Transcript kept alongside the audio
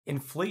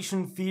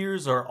Inflation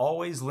fears are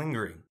always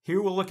lingering.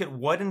 Here we'll look at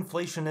what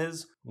inflation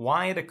is,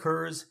 why it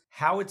occurs,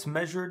 how it's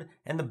measured,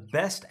 and the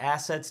best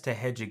assets to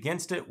hedge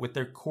against it with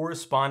their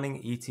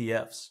corresponding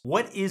ETFs.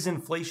 What is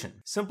inflation?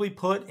 Simply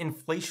put,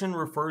 inflation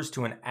refers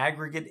to an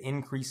aggregate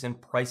increase in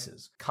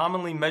prices,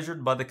 commonly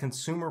measured by the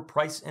Consumer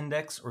Price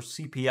Index or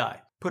CPI.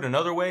 Put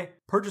another way,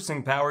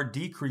 purchasing power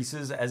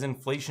decreases as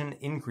inflation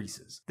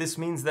increases. This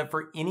means that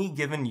for any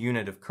given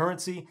unit of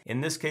currency,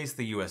 in this case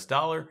the US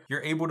dollar,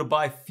 you're able to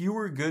buy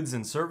fewer goods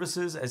and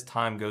services as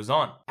time goes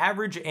on.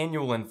 Average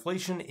annual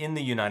inflation in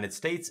the United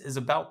States is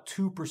about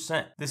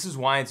 2%. This is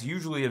why it's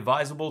usually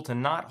advisable to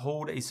not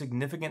hold a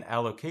significant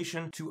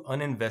allocation to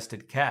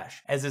uninvested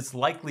cash, as it's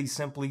likely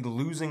simply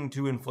losing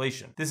to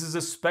inflation. This is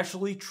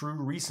especially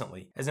true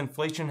recently, as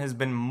inflation has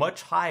been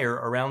much higher,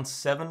 around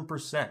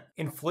 7%.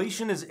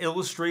 Inflation is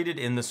illustrated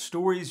in the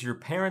stories your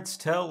parents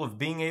tell of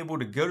being able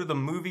to go to the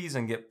movies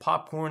and get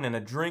popcorn and a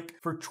drink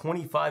for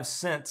 25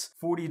 cents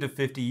 40 to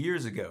 50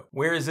 years ago,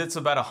 whereas it's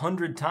about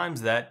 100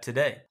 times that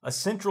today. A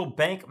central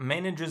bank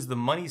manages the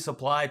money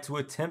supply to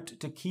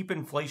attempt to keep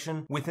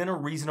inflation within a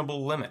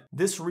reasonable limit.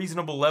 This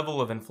reasonable level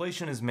of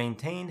inflation is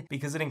maintained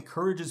because it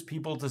encourages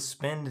people to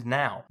spend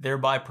now,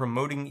 thereby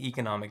promoting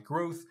economic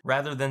growth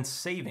rather than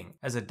saving,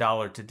 as a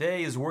dollar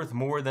today is worth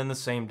more than the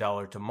same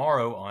dollar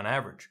tomorrow on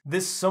average.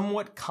 This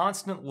somewhat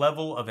constant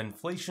level of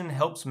inflation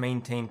helps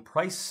maintain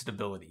price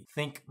stability.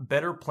 Think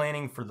better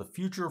planning for the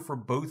future for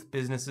both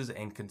businesses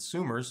and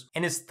consumers,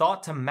 and is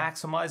thought to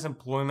maximize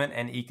employment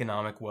and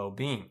economic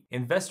well-being.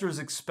 Investors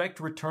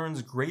expect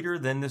returns greater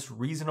than this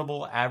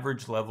reasonable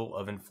average level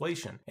of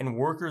inflation, and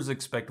workers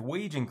expect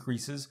wage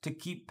increases to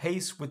keep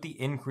pace with the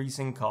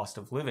increasing cost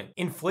of living.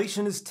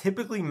 Inflation is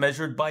typically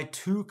measured by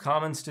two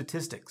common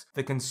statistics: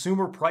 the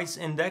Consumer Price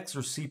Index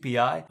or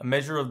CPI, a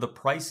measure of the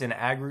price in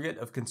aggregate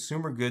of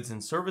consumer goods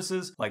and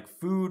services like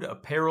food,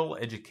 apparel,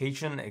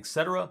 education,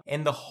 etc.,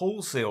 and the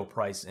Wholesale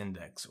Price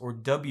Index, or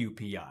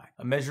WPI,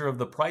 a measure of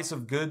the price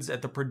of goods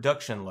at the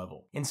production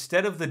level.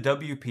 Instead of the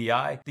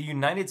WPI, the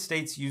United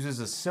States uses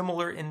a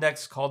similar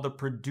index called the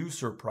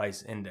Producer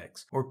Price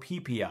Index, or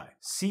PPI.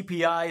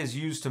 CPI is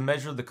used to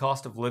measure the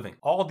cost of living.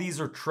 All these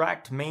are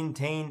tracked,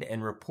 maintained,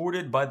 and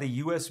reported by the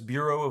U.S.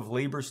 Bureau of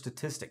Labor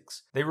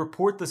Statistics. They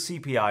report the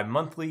CPI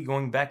monthly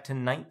going back to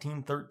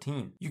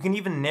 1913. You can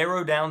even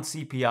narrow down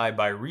CPI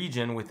by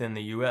region within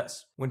the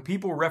U.S. When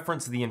people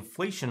reference the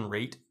inflation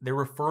rate, they're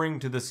referring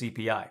to the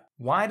CPI.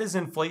 Why does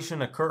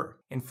inflation occur?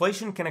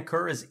 Inflation can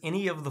occur as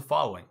any of the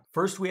following.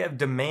 First, we have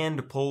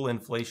demand pull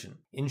inflation.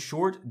 In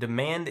short,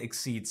 demand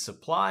exceeds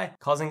supply,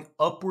 causing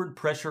upward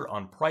pressure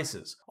on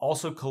prices,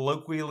 also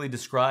colloquially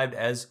described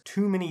as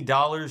too many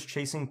dollars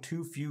chasing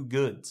too few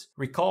goods.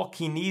 Recall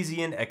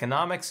Keynesian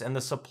economics and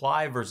the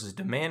supply versus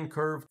demand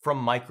curve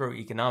from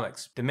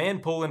microeconomics.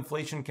 Demand pull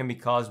inflation can be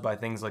caused by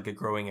things like a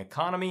growing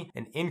economy,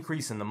 an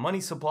increase in the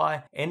money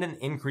supply, and an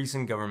increase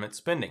in government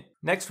spending.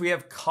 Next, we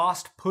have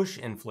cost push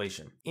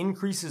inflation.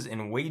 Increases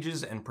in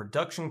wages and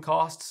production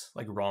costs,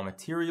 like raw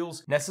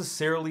materials,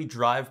 necessarily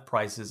drive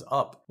prices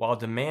up, while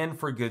demand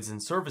for goods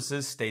and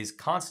services stays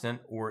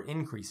constant or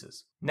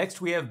increases.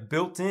 Next, we have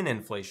built-in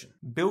inflation.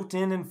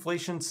 Built-in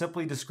inflation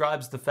simply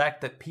describes the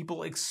fact that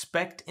people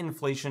expect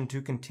inflation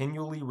to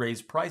continually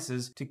raise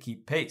prices to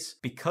keep pace.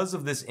 Because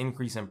of this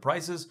increase in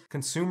prices,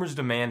 consumers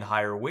demand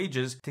higher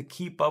wages to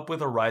keep up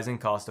with a rising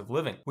cost of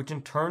living, which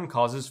in turn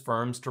causes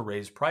firms to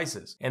raise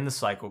prices, and the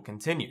cycle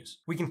continues.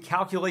 We can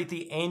calculate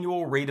the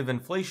annual rate of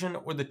inflation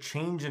or the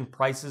change in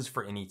prices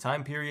for any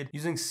time period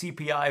using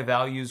CPI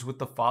values with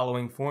the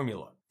following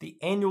formula. The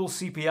annual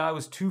CPI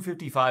was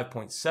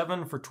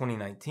 255.7 for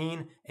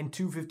 2019 and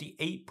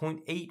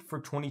 258.8 for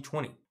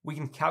 2020. We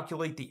can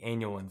calculate the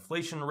annual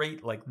inflation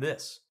rate like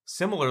this.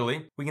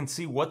 Similarly, we can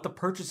see what the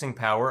purchasing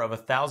power of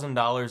 $1,000 in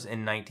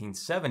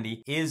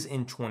 1970 is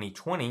in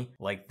 2020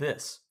 like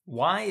this.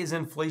 Why is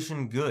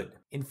inflation good?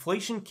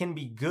 Inflation can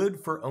be good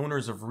for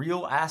owners of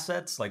real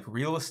assets like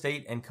real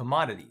estate and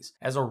commodities,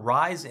 as a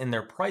rise in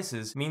their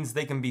prices means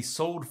they can be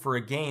sold for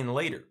a gain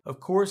later. Of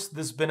course,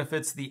 this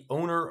benefits the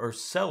owner or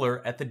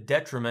seller at the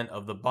detriment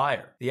of the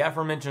buyer. The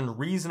aforementioned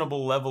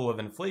reasonable level of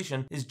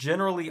inflation is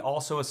generally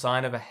also a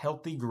sign of a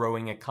healthy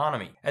growing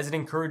economy, as it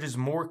encourages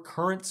more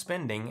current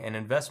spending and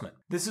investment.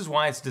 This is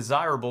why it's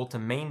desirable to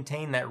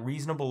maintain that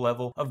reasonable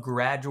level of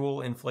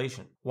gradual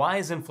inflation. Why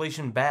is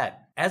inflation bad?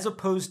 As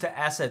opposed to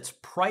assets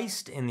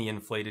priced in the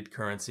inflated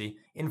currency,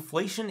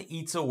 inflation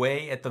eats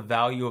away at the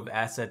value of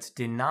assets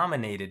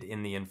denominated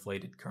in the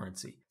inflated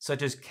currency,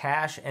 such as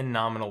cash and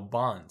nominal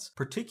bonds,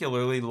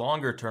 particularly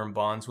longer-term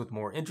bonds with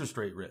more interest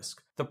rate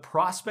risk. The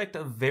prospect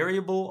of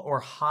variable or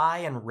high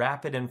and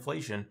rapid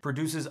inflation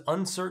produces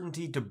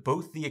uncertainty to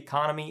both the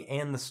economy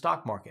and the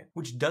stock market,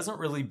 which doesn't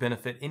really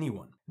benefit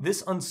anyone.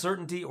 This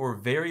uncertainty or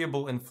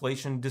variable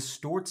inflation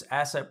distorts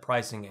asset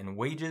pricing and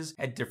wages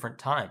at different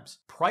times.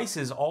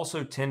 Prices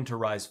also tend to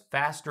rise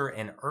faster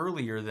and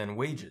earlier than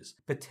wages,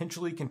 potentially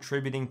potentially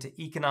contributing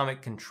to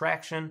economic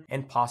contraction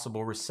and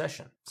possible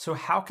recession. So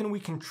how can we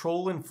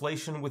control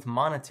inflation with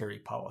monetary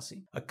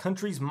policy? A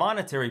country's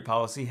monetary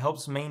policy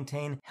helps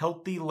maintain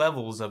healthy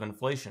levels of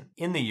inflation.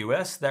 In the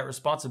US, that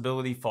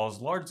responsibility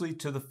falls largely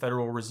to the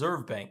Federal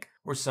Reserve Bank,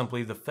 or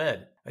simply the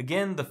Fed.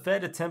 Again, the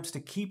Fed attempts to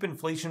keep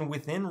inflation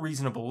within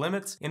reasonable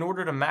limits in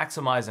order to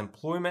maximize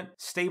employment,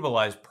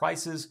 stabilize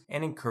prices,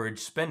 and encourage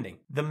spending.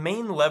 The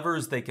main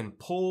levers they can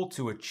pull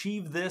to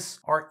achieve this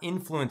are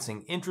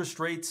influencing interest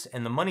rates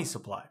and the money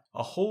supply.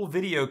 A whole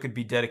video could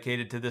be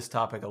dedicated to this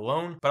topic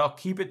alone, but I'll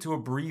keep it to a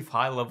brief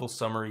high-level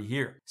summary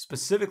here.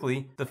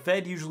 Specifically, the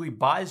Fed usually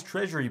buys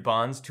treasury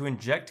bonds to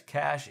inject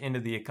cash into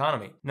the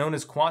economy, known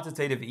as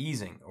quantitative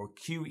easing, or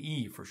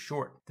QE for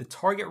short. The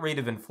target rate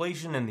of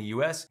inflation in the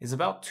US is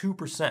about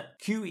 2%.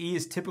 QE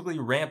is typically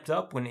ramped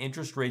up when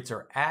interest rates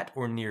are at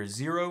or near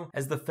zero,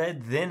 as the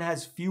Fed then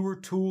has fewer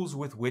tools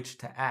with which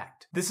to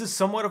act. This is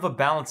somewhat of a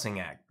balancing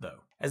act, though,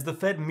 as the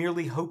Fed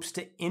merely hopes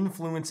to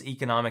influence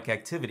economic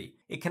activity.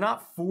 It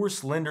cannot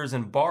force lenders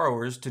and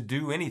borrowers to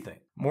do anything.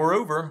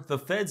 Moreover, the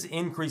Fed's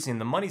increasing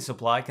the money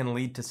supply can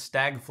lead to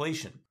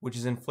stagflation, which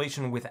is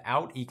inflation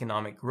without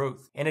economic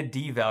growth, and a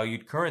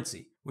devalued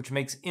currency, which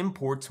makes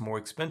imports more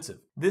expensive.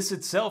 This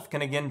itself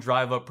can again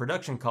drive up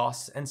production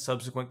costs and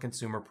subsequent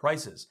consumer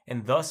prices,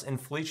 and thus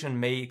inflation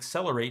may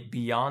accelerate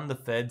beyond the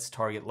Fed's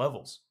target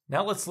levels.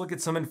 Now let's look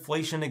at some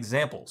inflation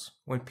examples.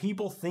 When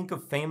people think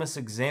of famous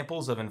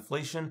examples of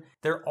inflation,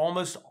 they're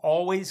almost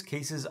always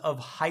cases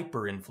of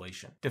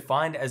hyperinflation,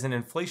 defined as an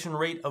inflation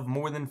rate of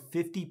more than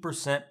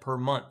 50% per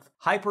month.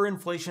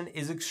 Hyperinflation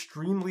is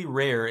extremely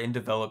rare in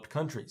developed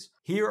countries.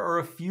 Here are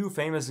a few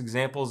famous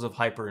examples of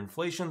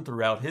hyperinflation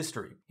throughout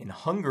history. In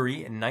Hungary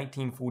in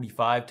 1945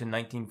 to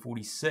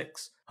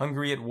 1946,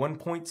 Hungary at one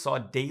point saw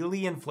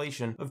daily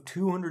inflation of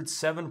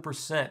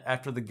 207%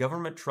 after the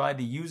government tried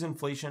to use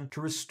inflation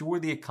to restore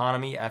the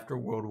economy after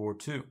World War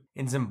II.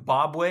 In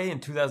Zimbabwe in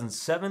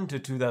 2007 to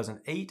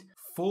 2008,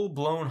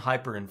 full-blown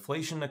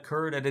hyperinflation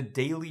occurred at a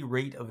daily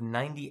rate of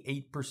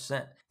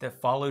 98% that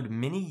followed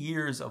many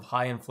years of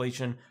high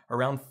inflation,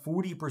 around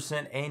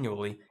 40%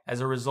 annually,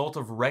 as a result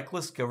of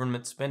reckless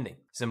government spending.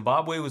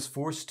 Zimbabwe was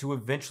forced to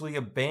eventually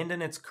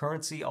abandon its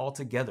currency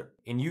altogether.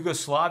 In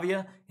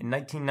Yugoslavia, in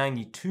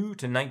 1992 to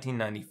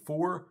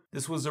 1994,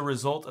 this was a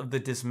result of the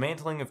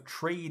dismantling of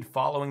trade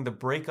following the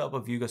breakup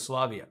of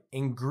Yugoslavia.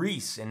 In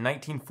Greece in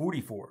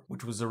 1944,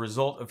 which was a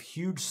result of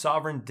huge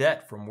sovereign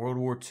debt from World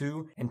War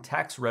II and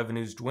tax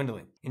revenues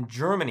dwindling. In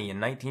Germany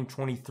in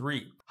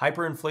 1923,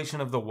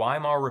 hyperinflation of the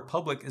Weimar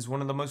Republic is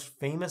one of the most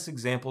famous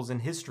examples in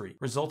history,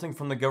 resulting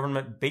from the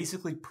government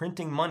basically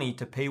printing money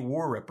to pay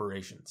war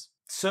reparations.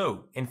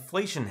 So,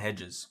 inflation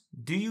hedges.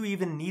 Do you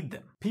even need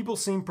them? People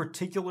seem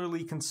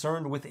particularly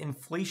concerned with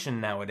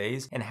inflation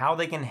nowadays and how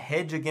they can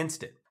hedge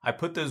against it. I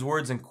put those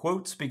words in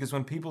quotes because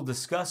when people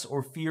discuss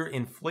or fear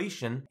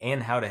inflation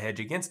and how to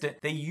hedge against it,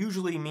 they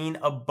usually mean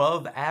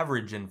above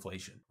average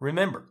inflation.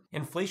 Remember,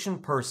 inflation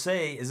per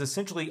se is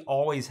essentially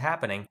always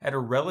happening at a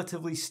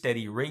relatively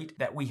steady rate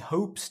that we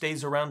hope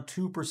stays around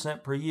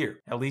 2% per year,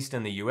 at least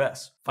in the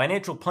US.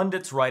 Financial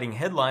pundits writing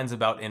headlines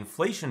about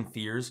inflation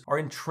fears are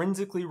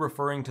intrinsically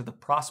referring to the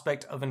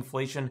prospect of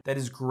inflation that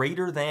is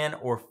greater than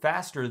or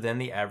faster than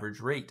the average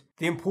rate.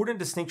 The important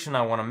distinction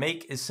I want to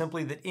make is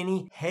simply that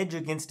any hedge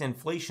against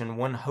inflation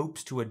one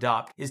hopes to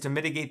adopt is to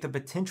mitigate the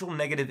potential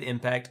negative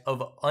impact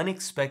of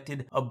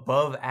unexpected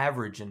above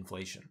average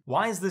inflation.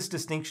 Why is this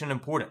distinction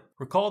important?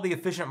 Recall the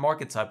efficient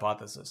markets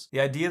hypothesis,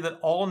 the idea that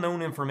all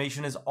known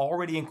information is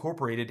already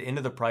incorporated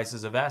into the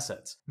prices of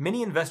assets.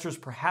 Many investors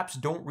perhaps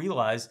don't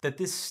realize that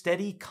this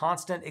steady,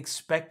 constant,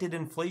 expected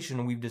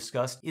inflation we've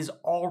discussed is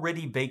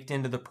already baked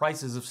into the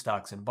prices of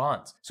stocks and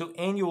bonds. So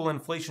annual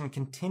inflation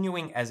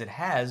continuing as it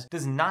has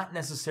does not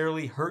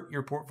necessarily hurt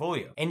your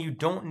portfolio, and you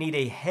don't need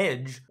a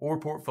hedge or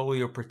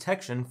portfolio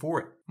protection for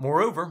it.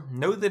 Moreover,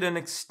 know that an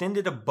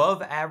extended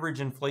above average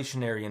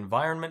inflationary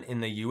environment in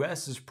the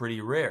US is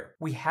pretty rare.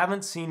 We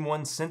haven't seen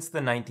one since the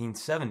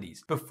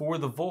 1970s, before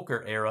the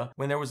Volcker era,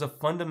 when there was a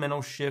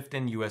fundamental shift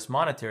in US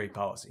monetary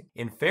policy.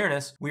 In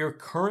fairness, we are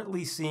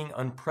currently seeing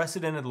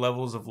unprecedented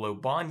levels of low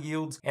bond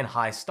yields and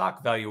high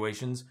stock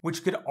valuations,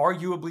 which could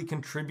arguably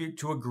contribute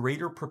to a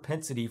greater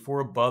propensity for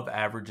above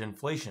average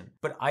inflation,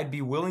 but I'd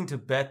be willing to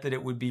bet that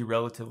it would be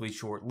relatively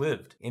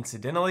short-lived.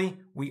 Incidentally,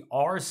 we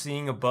are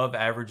seeing above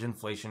average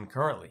inflation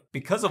currently.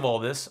 Because of all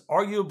this,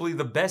 arguably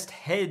the best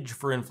hedge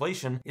for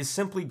inflation is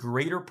simply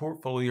greater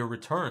portfolio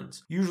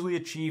returns, usually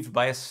achieved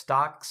by a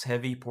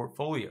stocks-heavy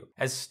portfolio,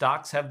 as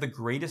stocks have the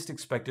greatest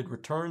expected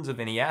returns of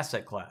any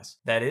asset class.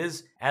 That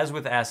is, as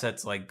with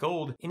assets like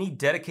gold, any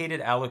dedicated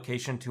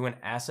allocation to an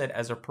asset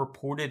as a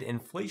purported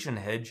inflation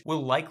hedge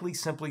will likely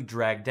simply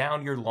drag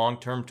down your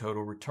long-term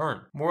total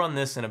return. More on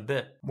this in a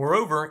bit.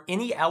 Moreover,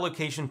 any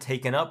allocation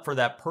taken up for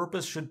that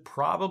purpose should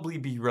probably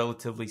be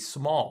relatively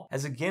small,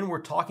 as again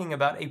we're talking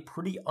about a pretty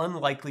pretty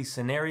unlikely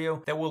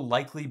scenario that will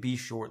likely be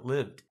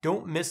short-lived.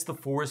 Don't miss the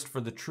forest for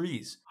the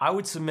trees. I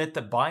would submit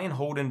that buy and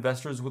hold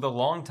investors with a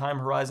long time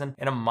horizon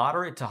and a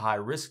moderate to high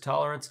risk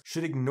tolerance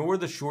should ignore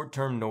the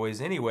short-term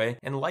noise anyway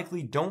and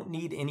likely don't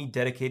need any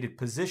dedicated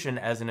position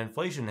as an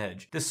inflation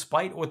hedge,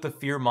 despite what the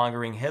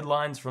fear-mongering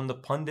headlines from the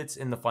pundits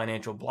in the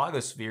financial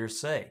blogosphere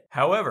say.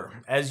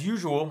 However, as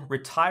usual,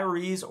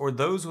 retirees or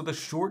those with a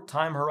short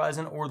time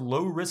horizon or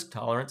low risk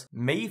tolerance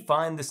may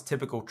find this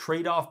typical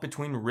trade-off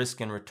between risk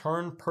and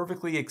return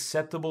perfectly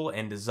acceptable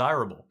and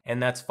desirable,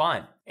 and that's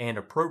fine and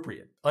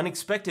appropriate.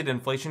 Unexpected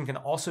inflation can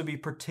also be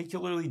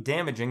particularly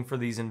damaging for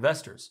these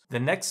investors. The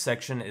next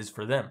section is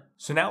for them.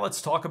 So now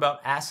let's talk about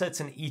assets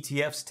and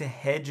ETFs to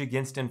hedge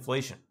against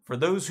inflation. For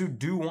those who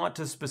do want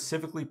to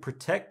specifically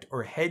protect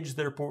or hedge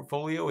their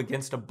portfolio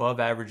against above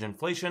average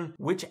inflation,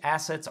 which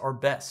assets are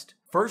best?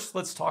 First,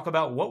 let's talk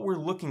about what we're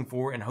looking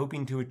for and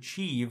hoping to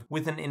achieve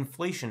with an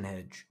inflation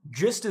hedge.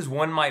 Just as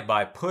one might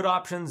buy put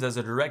options as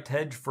a direct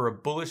hedge for a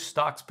bullish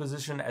stocks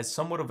position as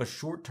somewhat of a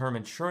short-term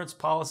insurance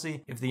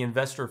policy if the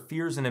investor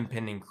fears an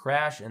impending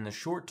crash in the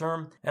short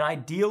term, an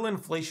ideal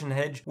inflation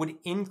hedge would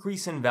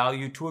increase in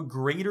value to a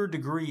greater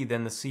degree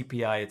than the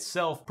CPI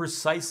itself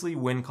precisely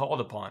when called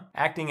upon,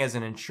 acting as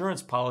an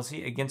insurance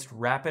policy against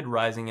rapid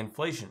rising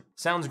inflation.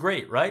 Sounds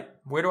great, right?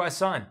 Where do I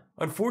sign?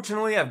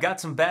 Unfortunately, I've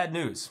got some bad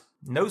news.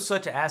 No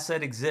such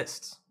asset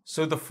exists.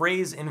 So the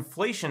phrase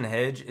inflation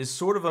hedge is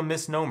sort of a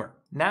misnomer.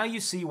 Now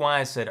you see why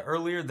I said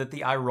earlier that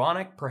the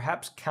ironic,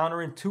 perhaps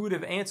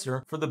counterintuitive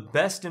answer for the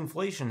best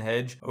inflation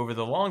hedge over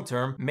the long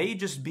term may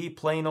just be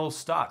plain old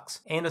stocks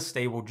and a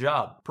stable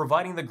job,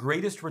 providing the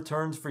greatest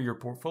returns for your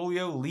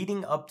portfolio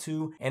leading up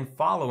to and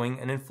following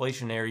an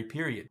inflationary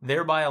period,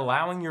 thereby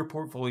allowing your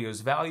portfolio's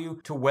value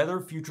to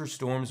weather future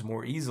storms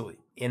more easily.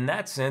 In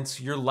that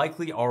sense, you're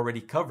likely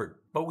already covered.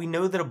 But we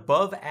know that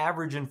above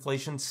average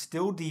inflation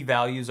still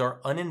devalues our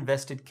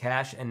uninvested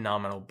cash and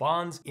nominal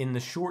bonds in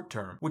the short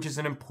term, which is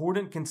an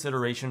important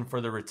consideration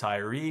for the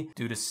retiree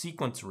due to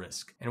sequence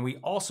risk. And we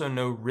also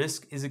know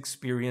risk is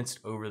experienced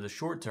over the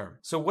short term.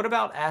 So what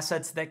about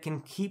assets that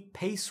can keep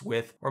pace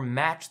with or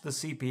match the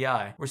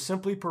CPI or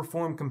simply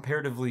perform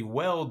comparatively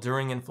well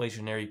during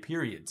inflationary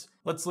periods?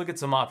 Let's look at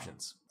some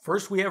options.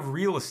 First, we have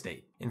real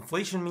estate.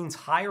 Inflation means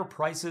higher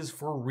prices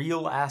for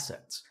real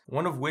assets,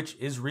 one of which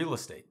is real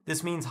estate.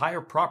 This means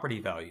higher property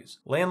values.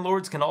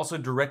 Landlords can also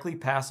directly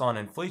pass on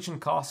inflation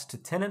costs to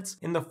tenants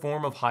in the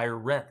form of higher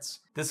rents.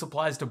 This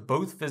applies to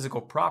both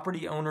physical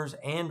property owners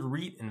and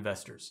REIT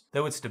investors.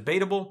 Though it's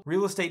debatable,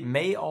 real estate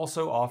may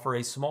also offer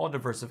a small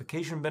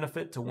diversification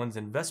benefit to one's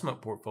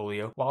investment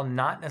portfolio while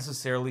not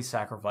necessarily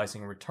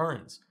sacrificing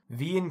returns.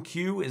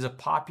 V&Q is a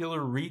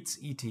popular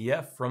REITs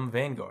ETF from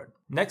Vanguard.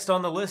 Next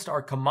on the list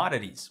are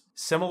commodities.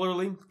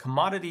 Similarly,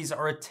 commodities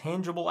are a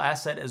tangible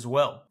asset as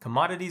well.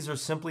 Commodities are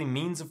simply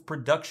means of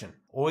production.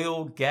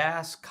 Oil,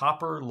 gas,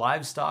 copper,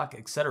 livestock,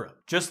 etc.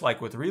 Just like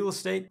with real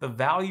estate, the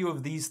value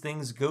of these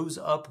things goes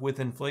up with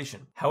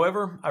inflation.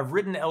 However, I've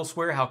written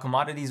elsewhere how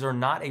commodities are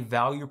not a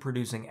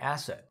value-producing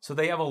asset, so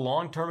they have a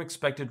long-term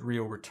expected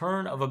real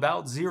return of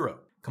about zero.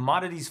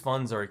 Commodities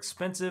funds are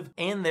expensive,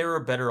 and there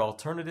are better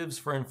alternatives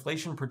for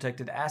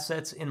inflation-protected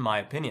assets in my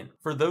opinion.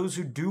 For those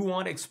who do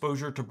want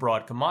exposure to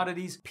broad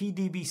commodities,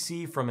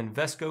 PDBC from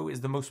Invesco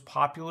is the most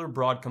popular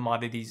broad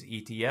commodities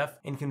ETF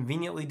and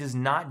conveniently does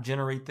not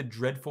generate the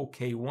dreadful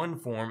K1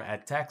 form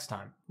at tax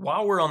time.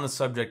 While we're on the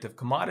subject of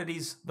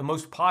commodities, the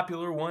most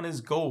popular one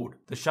is gold.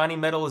 The shiny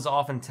metal is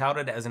often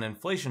touted as an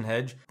inflation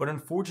hedge, but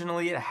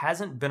unfortunately it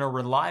hasn't been a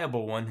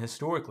reliable one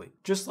historically.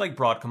 Just like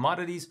broad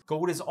commodities,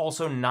 gold is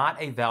also not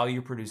a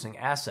value-producing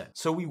asset,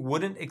 so we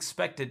wouldn't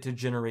expect it to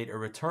generate a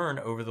return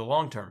over the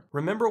long term.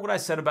 Remember what I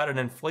said about an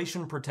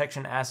inflation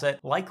protection asset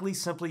likely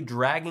simply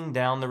dragging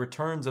down the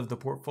returns of the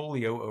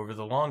portfolio over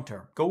the long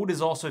term. Gold is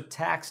also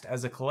taxed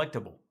as a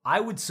collectible. I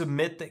would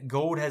submit that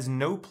gold has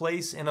no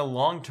place in a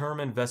long-term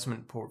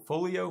investment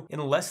portfolio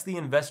unless the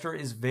investor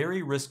is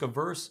very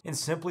risk-averse and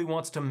simply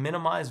wants to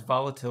minimize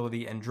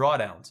volatility and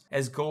drawdowns,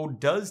 as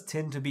gold does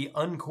tend to be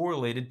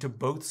uncorrelated to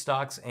both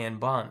stocks and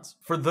bonds.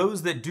 For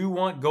those that do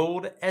want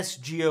gold,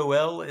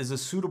 SGOL is a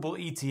suitable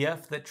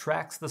ETF that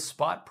tracks the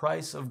spot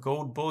price of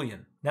gold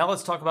bullion. Now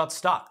let's talk about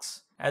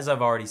stocks. As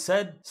I've already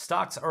said,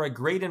 stocks are a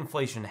great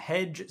inflation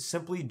hedge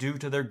simply due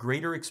to their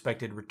greater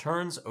expected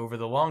returns over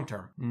the long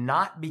term,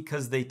 not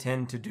because they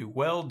tend to do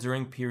well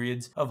during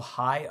periods of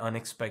high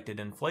unexpected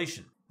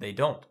inflation. They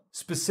don't.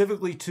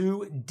 Specifically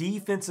too,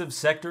 defensive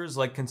sectors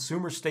like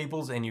consumer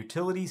staples and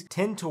utilities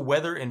tend to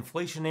weather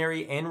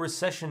inflationary and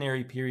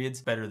recessionary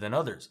periods better than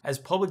others, as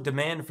public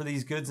demand for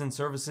these goods and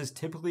services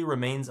typically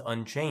remains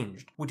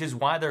unchanged, which is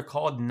why they're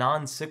called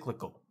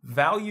non-cyclical.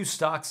 Value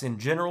stocks in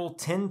general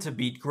tend to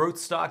beat growth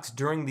stocks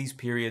during these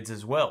periods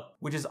as well,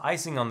 which is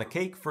icing on the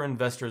cake for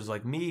investors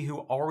like me who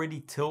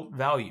already tilt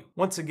value.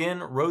 Once again,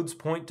 roads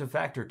point to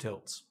factor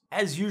tilts.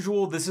 As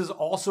usual, this is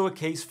also a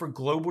case for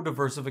global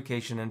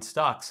diversification in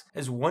stocks,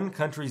 as one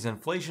country's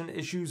inflation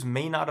issues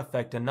may not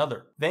affect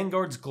another.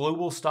 Vanguard's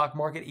global stock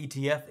market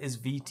ETF is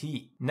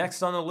VT.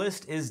 Next on the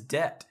list is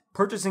debt.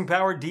 Purchasing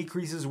power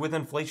decreases with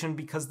inflation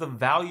because the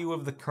value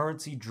of the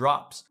currency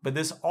drops, but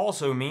this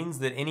also means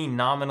that any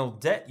nominal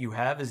debt you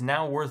have is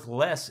now worth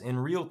less in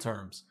real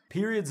terms.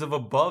 Periods of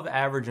above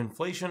average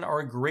inflation are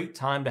a great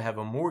time to have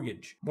a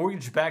mortgage.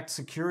 Mortgage-backed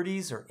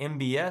securities, or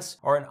MBS,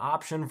 are an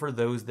option for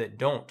those that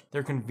don't.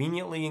 They're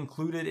conveniently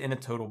included in a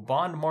total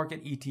bond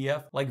market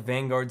ETF like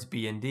Vanguard's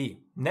BND.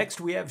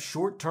 Next, we have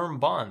short-term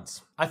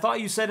bonds. I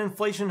thought you said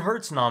inflation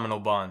hurts nominal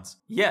bonds.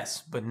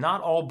 Yes, but not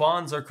all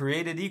bonds are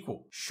created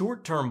equal.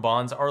 Short-term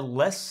bonds are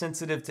less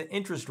sensitive to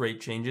interest rate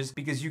changes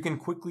because you can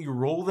quickly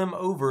roll them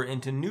over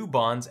into new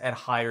bonds at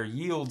higher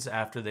yields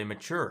after they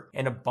mature,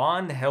 and a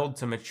bond held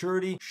to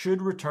maturity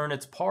should return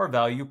its par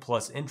value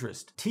plus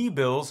interest.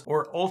 T-bills,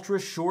 or ultra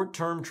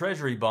short-term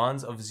treasury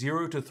bonds of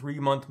 0 to 3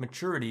 month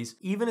maturities,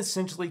 even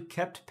essentially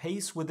kept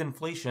pace with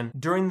inflation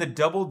during the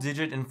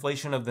double-digit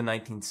inflation of the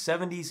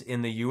 1970s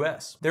in the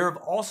US. There have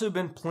also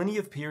been plenty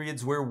of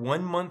periods where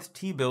 1 month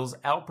T-bills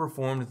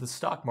outperformed the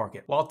stock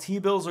market. While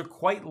T-bills are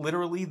quite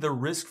literally the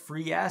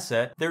risk-free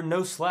asset, they're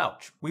no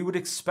slouch. We would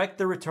expect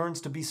the returns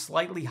to be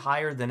slightly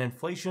higher than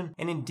inflation,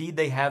 and indeed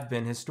they have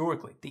been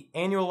historically. The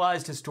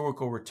annualized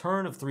historical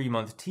return of 3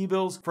 month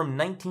T-bills from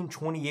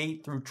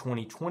 1928 through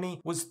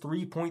 2020 was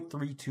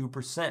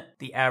 3.32%.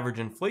 The average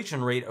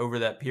inflation rate over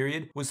that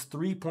period was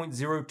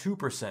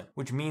 3.02%,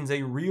 which means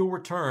a real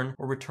return,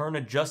 or return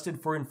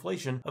adjusted for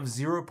inflation, of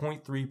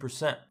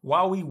 0.3%.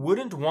 While we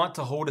wouldn't want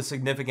to hold a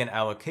significant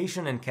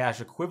allocation in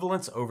cash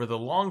equivalents over the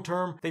long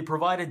term, they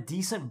provide a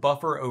decent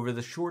buffer over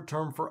the short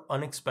term for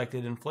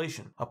unexpected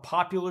inflation. A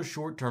popular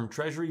short-term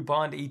treasury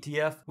bond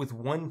ETF with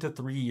 1 to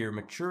 3 year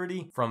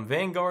maturity from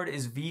Vanguard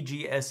is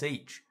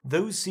VGSH.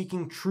 Those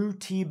seeking true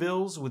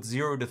T-bills with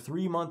 0 to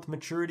 3 month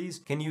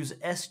maturities can use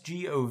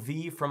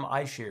SGOV from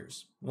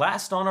iShares.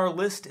 Last on our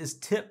list is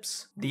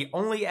TIPS. The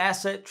only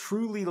asset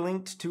truly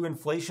linked to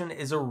inflation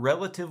is a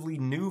relatively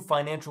new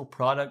financial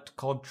product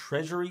called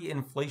Treasury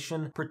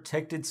Inflation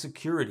Protected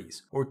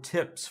Securities, or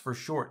TIPS for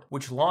short,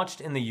 which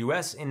launched in the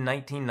US in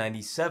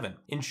 1997.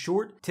 In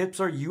short, TIPS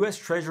are US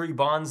Treasury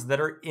bonds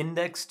that are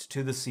indexed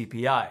to the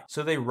CPI,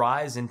 so they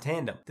rise in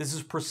tandem. This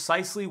is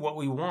precisely what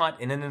we want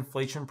in an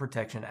inflation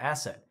protection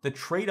asset. The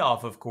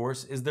trade-off, of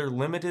course, is their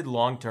limited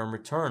long-term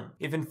return.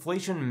 If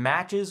inflation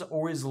matches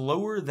or is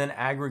lower than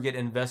aggregate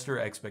investor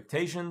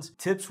expectations,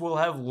 TIPS will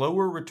have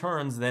lower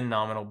returns than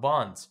nominal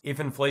bonds. If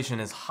inflation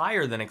is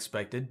higher than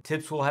expected,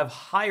 TIPS will have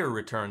higher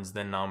returns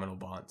than nominal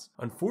bonds.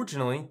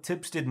 Unfortunately,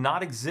 TIPS did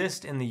not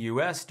exist in the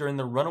US during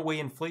the runaway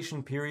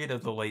inflation period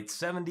of the late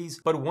 70s,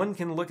 but one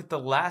can look at the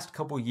last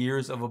couple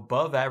years of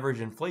above average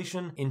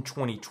inflation in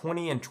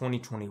 2020 and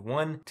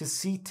 2021 to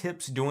see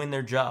TIPS doing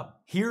their job.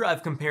 Here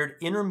I've compared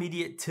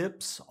intermediate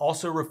TIPS,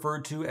 also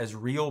referred to as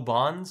real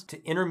bonds,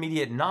 to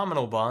intermediate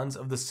nominal bonds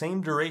of the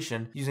same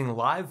duration using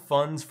live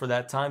funds for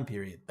that time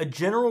period. A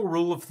general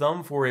rule of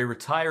thumb for a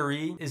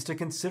retiree is to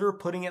consider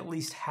putting at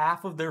least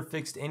half of their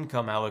fixed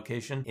income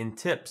allocation in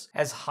TIPS,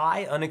 as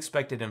high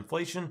unexpected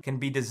inflation can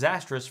be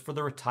disastrous for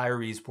the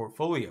retiree's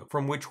portfolio,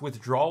 from which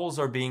withdrawals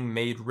are being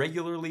made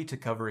regularly to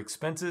cover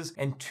expenses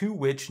and to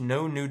which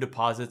no new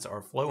deposits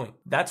are flowing.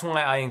 That's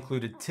why I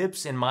included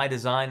TIPS in my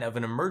design of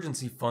an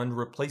emergency fund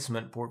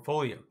replacement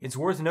portfolio. It's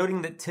worth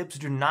noting that TIPS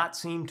do not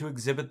seem to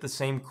exhibit the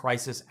same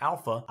crisis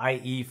alpha,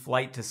 i.e.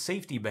 flight to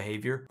safety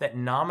behavior, that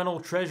nominal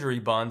treasury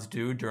bonds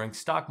do during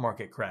stock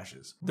market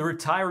crashes. The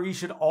retiree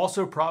should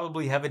also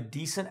probably have a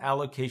decent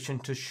allocation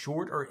to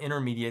short or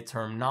intermediate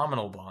term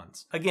nominal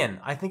bonds. Again,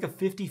 I think a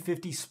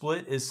 50-50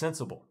 split is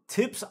sensible.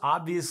 TIPS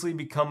obviously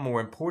become more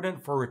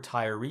important for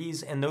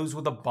retirees and those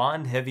with a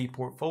bond-heavy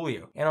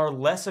portfolio, and are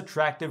less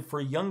attractive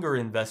for younger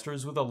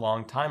investors with a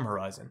long time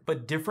horizon.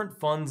 But different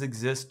funds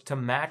exist to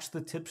match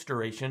the TIPS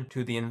duration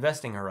to the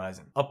investing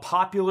horizon. A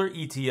popular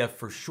ETF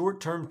for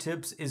short-term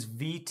TIPS is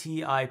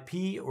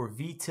VTIP or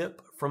VTIP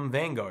from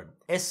Vanguard.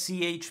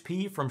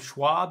 SCHP from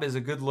Schwab is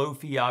a good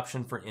low-fee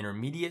option for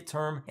intermediate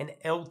term, and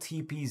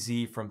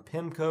LTPZ from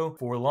PIMCO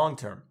for long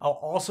term. I'll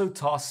also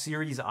toss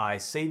Series I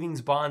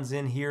savings bonds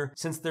in here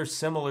since they're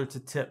similar to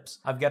TIPS.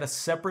 I've got a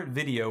separate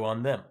video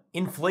on them.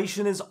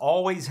 Inflation is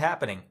always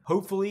happening,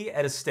 hopefully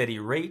at a steady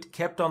rate,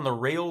 kept on the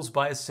rails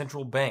by a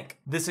central bank.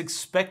 This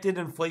expected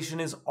inflation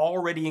is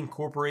already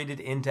incorporated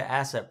into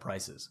asset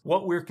prices.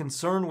 What we're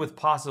concerned with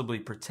possibly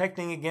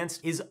protecting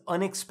against is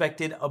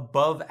unexpected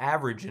above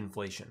average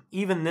inflation.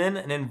 Even then,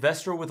 an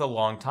investor with a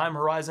long time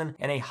horizon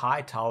and a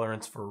high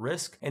tolerance for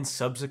risk, and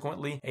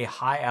subsequently a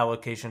high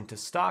allocation to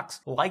stocks,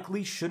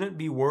 likely shouldn't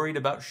be worried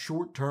about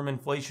short-term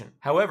inflation.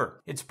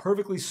 However, it's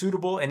perfectly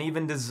suitable and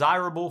even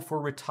desirable for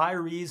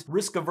retirees,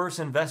 risk-averse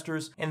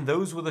investors, and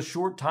those with a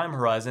short time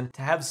horizon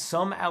to have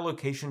some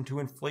allocation to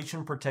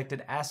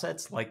inflation-protected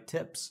assets like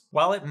TIPS.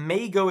 While it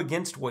may go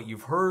against what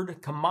you've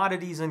heard,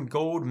 commodities and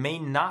gold may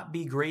not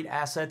be great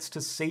assets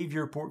to save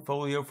your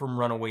portfolio from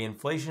runaway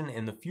inflation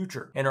in the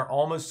future, and are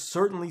almost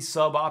certainly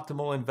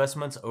suboptimal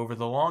investments over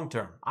the long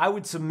term. I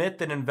would submit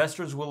that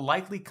investors will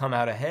likely come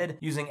out ahead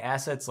using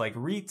assets like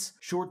REITs,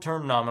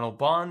 short-term nominal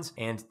bonds,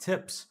 and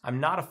TIPS. I'm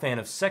not a fan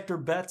of sector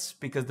bets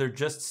because they're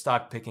just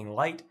stock picking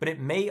light, but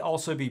it may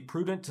also be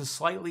prudent to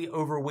slightly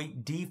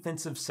overweight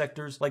defensive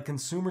sectors like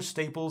consumer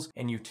staples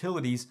and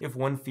utilities if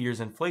one fears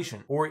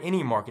inflation, or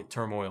any market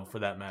turmoil for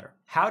that matter.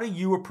 How do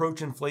you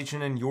approach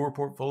inflation in your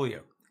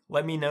portfolio?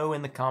 Let me know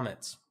in the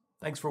comments.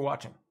 Thanks for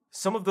watching.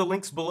 Some of the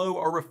links below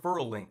are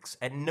referral links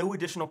at no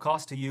additional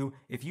cost to you.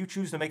 If you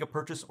choose to make a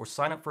purchase or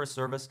sign up for a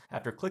service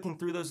after clicking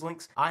through those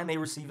links, I may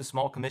receive a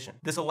small commission.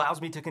 This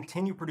allows me to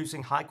continue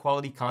producing high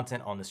quality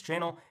content on this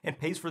channel and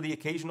pays for the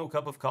occasional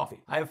cup of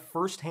coffee. I have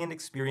first-hand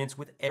experience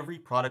with every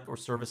product or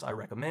service I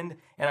recommend,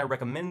 and I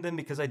recommend them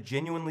because I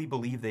genuinely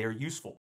believe they are useful.